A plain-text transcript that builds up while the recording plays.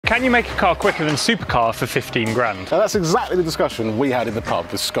can you make a car quicker than Supercar for 15 grand? Now that's exactly the discussion we had in the pub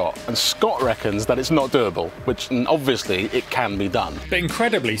with Scott, and Scott reckons that it's not doable, which obviously it can be done. But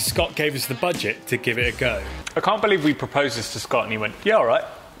incredibly, Scott gave us the budget to give it a go. I can't believe we proposed this to Scott and he went, yeah, all right.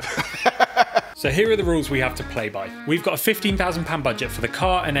 So here are the rules we have to play by. We've got a £15,000 budget for the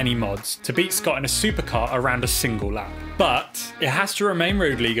car and any mods to beat Scott in a supercar around a single lap. But it has to remain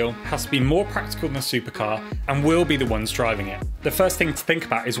road legal, has to be more practical than a supercar, and we'll be the ones driving it. The first thing to think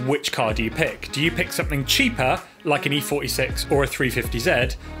about is which car do you pick? Do you pick something cheaper, like an E46 or a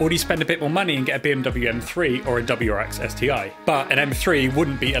 350Z, or do you spend a bit more money and get a BMW M3 or a WRX STI? But an M3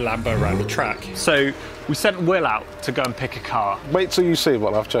 wouldn't beat a Lambo around the track. So we sent Will out to go and pick a car. Wait till you see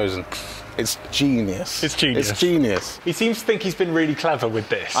what I've chosen. It's genius. It's genius. It's genius. He seems to think he's been really clever with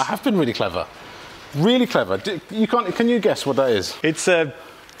this. I have been really clever. Really clever. Can you guess what that is? It's a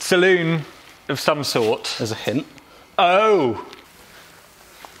saloon of some sort. There's a hint. Oh.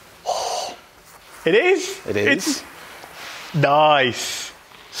 It is? It is. It's nice.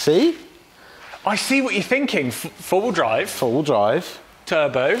 See? I see what you're thinking. Four-wheel drive. Four-wheel drive.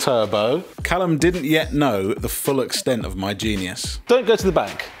 Turbo. Turbo. Callum didn't yet know the full extent of my genius. Don't go to the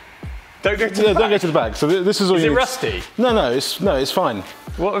back. Don't go to the back. Don't go to the back. So this is all. Is you it need. rusty? No, it's fine.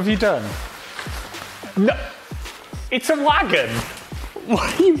 What have you done? No, it's a wagon.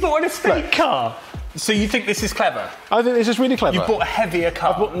 What, you bought an estate car? So you think this is clever? I think this is really clever. You bought a heavier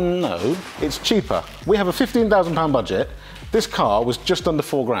car? No, it's cheaper. We have a £15,000 budget. This car was just under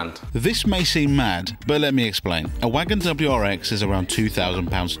 4 grand. This may seem mad, but let me explain. A Wagon WRX is around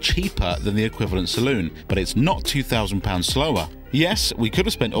 £2,000 cheaper than the equivalent saloon, but it's not £2,000 slower. Yes, we could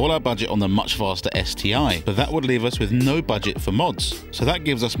have spent all our budget on the much faster STI, but that would leave us with no budget for mods. So that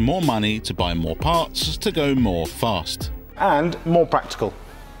gives us more money to buy more parts to go more fast. And more practical.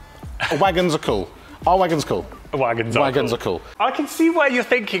 Wagons are cool. Our wagon's cool. Wagons are cool. I can see where your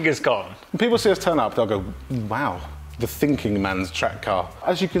thinking has gone. When people see us turn up, they'll go, wow, the thinking man's track car.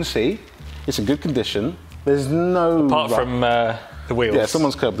 As you can see, it's in good condition. There's no... Apart from the wheels. Yeah,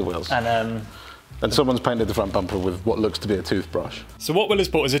 someone's curbed the wheels. And someone's painted the front bumper with what looks to be a toothbrush. So what Will has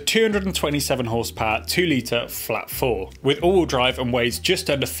bought is a 227 horsepower, 2 litre flat 4, with all-wheel drive and weighs just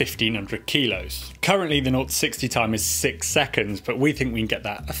under 1,500 kilos. Currently the 0 to 60 time is 6 seconds, but we think we can get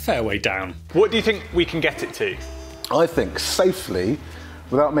that a fair way down. What do you think we can get it to? I think safely,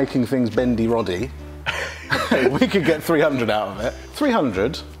 without making things bendy roddy, we could get 300 out of it.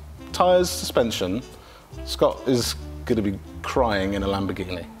 300, tyres, suspension. Scott is going to be crying in a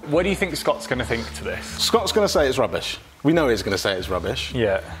Lamborghini. What do you think Scott's going to think to this? Scott's going to say it's rubbish. We know he's going to say it's rubbish.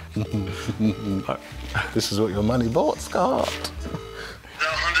 Yeah. This is what your money bought, Scott. Is that a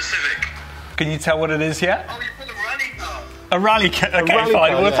Honda Civic? Can you tell what it is yet? Oh, you put a rally car. A rally car. Okay, rally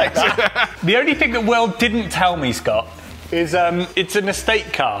fine, car, we'll yeah. take that. The only thing that Will didn't tell me, Scott, is it's an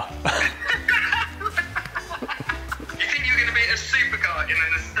estate car. You think you're going to beat a supercar in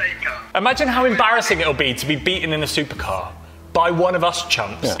an estate car? Imagine how embarrassing it'll be to be beaten in a supercar by one of us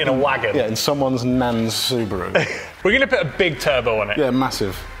chumps in a wagon. Yeah, in someone's nan's Subaru. We're going to put a big turbo on it. Yeah,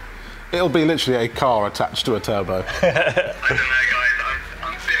 massive. It'll be literally a car attached to a turbo. I don't know, guys.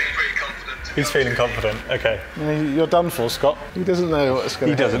 I'm feeling pretty confident. He's feeling confident. Okay. You're done for, Scott. He doesn't know what's going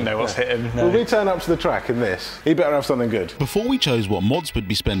to He happen. doesn't know what's hitting. No. Will we turn up to the track in this? He better have something good. Before we chose what mods we'd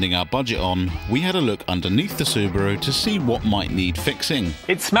be spending our budget on, we had a look underneath the Subaru to see what might need fixing.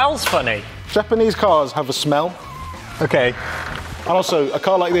 It smells funny. Japanese cars have a smell. Okay. And also, a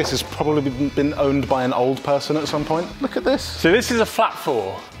car like this has probably been owned by an old person at some point. Look at this. So this is a flat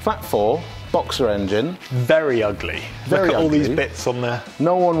 4. Flat 4, boxer engine. Very ugly. Very Look at all ugly. these bits on there.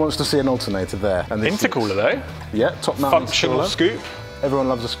 No one wants to see an alternator there. And this Intercooler though. Yeah, top mount. Functional installer. scoop. Everyone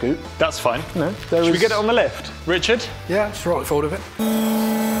loves a scoop. That's fine. No, Should we get it on the lift? Richard? Yeah, it's right forward of it.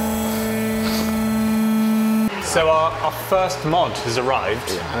 So our first mod has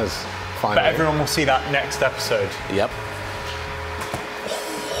arrived. It has, finally. But everyone will see that next episode. Yep.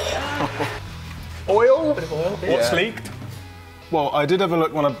 Oil? Bit of oil. What's Yeah. leaked? Well, I did have a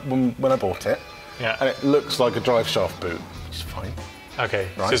look when I bought it. Yeah. And it looks like a drive shaft boot. It's fine. Okay.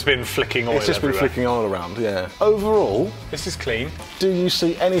 Right. So it's been flicking oil It's just everywhere. been flicking all around, yeah. Overall, This is clean. do you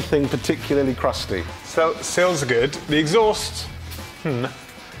see anything particularly crusty? So seals are good. The exhaust. Yeah,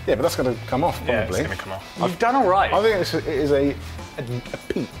 but that's going to come off, probably. Yeah, it's going to come off. You've done all right. I think it is a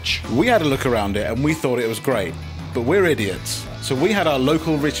peach. We had a look around it and we thought it was great, but we're idiots. So we had our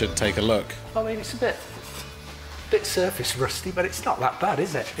local Richard take a look. I mean, it's a bit surface rusty, but it's not that bad,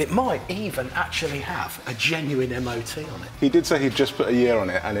 is it? It might even actually have a genuine MOT on it. He did say he'd just put a year on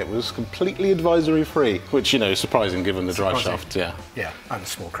it and it was completely advisory free, which, you know, is surprising given the drive Surprising. shaft, yeah. Yeah, and a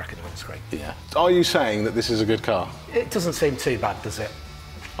small crack in the windscreen. Yeah. Are you saying that this is a good car? It doesn't seem too bad, does it?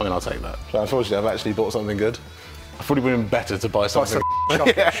 I mean, I'll take that. But unfortunately, I've actually bought something good. I thought it would have been better to buy something.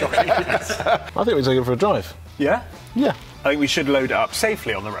 Shocking, yes. I think we take it for a drive. Yeah? Yeah. I think we should load it up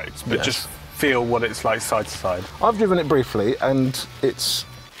safely on the roads, but Yes. just feel what it's like side to side. I've driven it briefly, and it's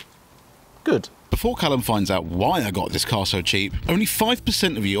good. Before Callum finds out why I got this car so cheap, only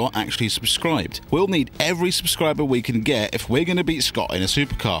 5% of you are actually subscribed. We'll need every subscriber we can get if we're going to beat Scott in a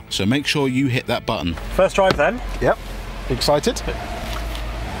supercar, so make sure you hit that button. First drive then. Yep. Excited?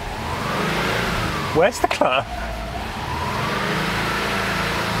 Where's the clutch?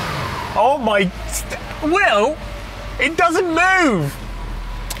 Oh my... Will, it doesn't move.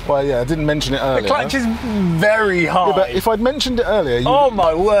 Well, yeah, I didn't mention it earlier. The clutch is very high. Yeah, but if I'd mentioned it earlier, Oh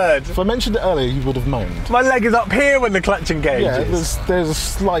my word. if I mentioned it earlier, you would have moaned. My leg is up here when the clutch engages. Yeah, there's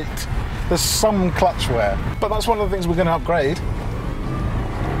some clutch wear, but that's one of the things we're going to upgrade.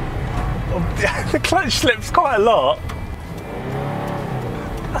 The clutch slips quite a lot.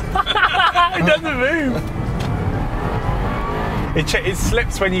 It doesn't move. It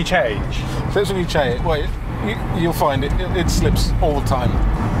slips when you change. So when you change, well, you'll find it slips all the time.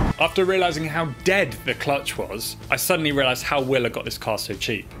 After realising how dead the clutch was, I suddenly realised how Willa got this car so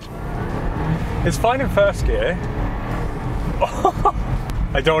cheap. It's fine in first gear.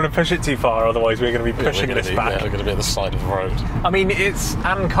 I don't want to push it too far, otherwise we're going to be pushing this back. Yeah, we're going to be at the side of the road. I mean, it's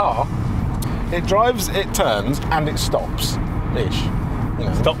an car. It drives, it turns, and it stops. Ish. You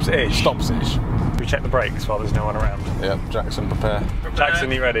know, Stops-ish. Stops-ish. We check the brakes while there's no one around. Yep, Jackson, prepare. Jackson,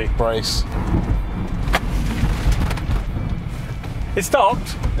 you ready? Brace. It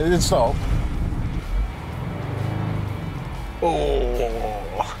stopped. It did stop.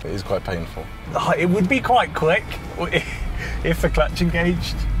 Oh. It is quite painful. It would be quite quick if the clutch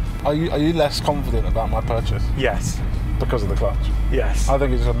engaged. Are you less confident about my purchase Yes. because of the clutch? Yes. I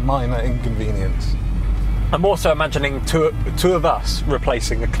think it's a minor inconvenience. I'm also imagining two of us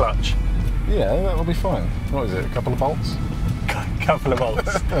replacing the clutch. Yeah, that will be fine. What is it, a couple of bolts? Couple of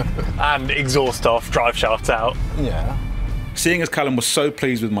bolts. And exhaust off, drive shaft out. Yeah. Seeing as Callum was so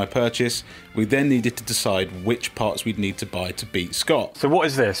pleased with my purchase, we then needed to decide which parts we'd need to buy to beat Scott. So what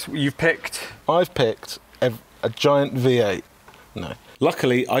is this? You've picked... I've picked a giant V8. No.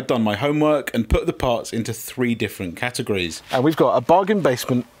 Luckily, I'd done my homework and put the parts into 3 different categories. And we've got a bargain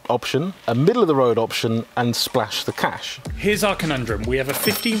basement option, a middle of the road option, and splash the cash. Here's our conundrum. We have a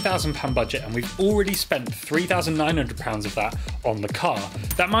 £15,000 budget and we've already spent £3,900 of that on the car.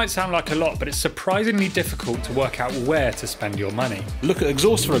 That might sound like a lot, but it's surprisingly difficult to work out where to spend your money. Look at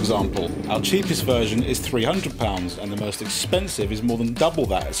exhaust, for example. Our cheapest version is £300 and the most expensive is more than double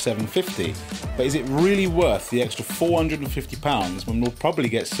that at £750. But is it really worth the extra £450 when we'll probably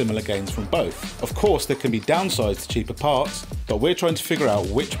get similar gains from both? Of course, there can be downsides to cheaper parts, but we're trying to figure out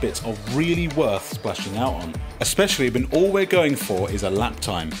which bits are really worth splashing out on, especially when all we're going for is a lap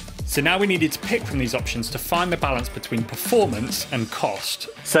time. So now we needed to pick from these options to find the balance between performance and cost.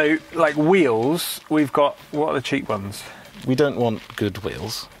 So, like wheels, we've got... What are the cheap ones? We don't want good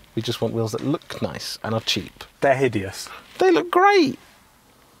wheels. We just want wheels that look nice and are cheap. They're hideous. They look great.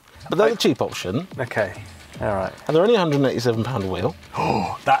 But they're the cheap option. Okay. All right. And they're only £187 a wheel.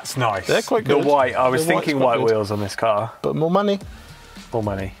 Oh, that's nice. They're quite good. The white. I was The white's thinking quite white good. wheels on this car. But more money. More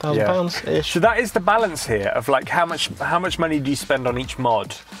money. £1,000-ish. So that is the balance here of like how much money do you spend on each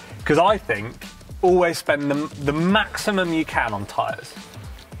mod? Because I think always spend the maximum you can on tyres.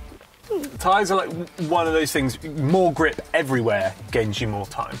 Tyres are like one of those things. More grip everywhere gains you more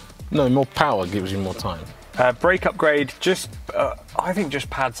time. No, more power gives you more time. Brake upgrade, I think just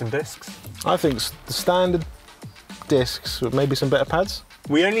pads and discs. I think the standard discs with maybe some better pads.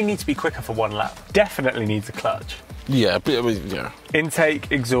 We only need to be quicker for one lap. Definitely needs a clutch. Yeah, but I mean, yeah.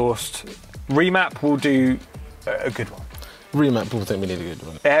 Intake, exhaust. Remap will do a good one. Remap, people think we need a good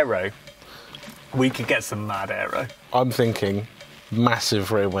one. Aero. We could get some mad aero. I'm thinking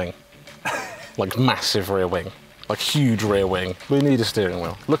massive rear wing. Like massive rear wing. Like huge rear wing. We need a steering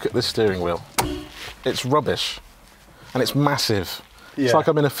wheel. Look at this steering wheel. It's rubbish. And it's massive. Yeah. It's like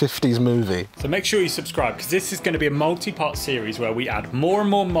I'm in a 50s movie. So make sure you subscribe, because this is going to be a multi-part series where we add more and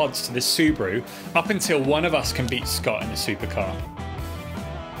more mods to this Subaru up until one of us can beat Scott in a supercar.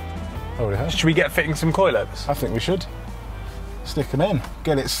 Oh, yeah. Should we get fitting some coilovers? I think we should. Stick them in.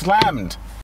 Get it slammed.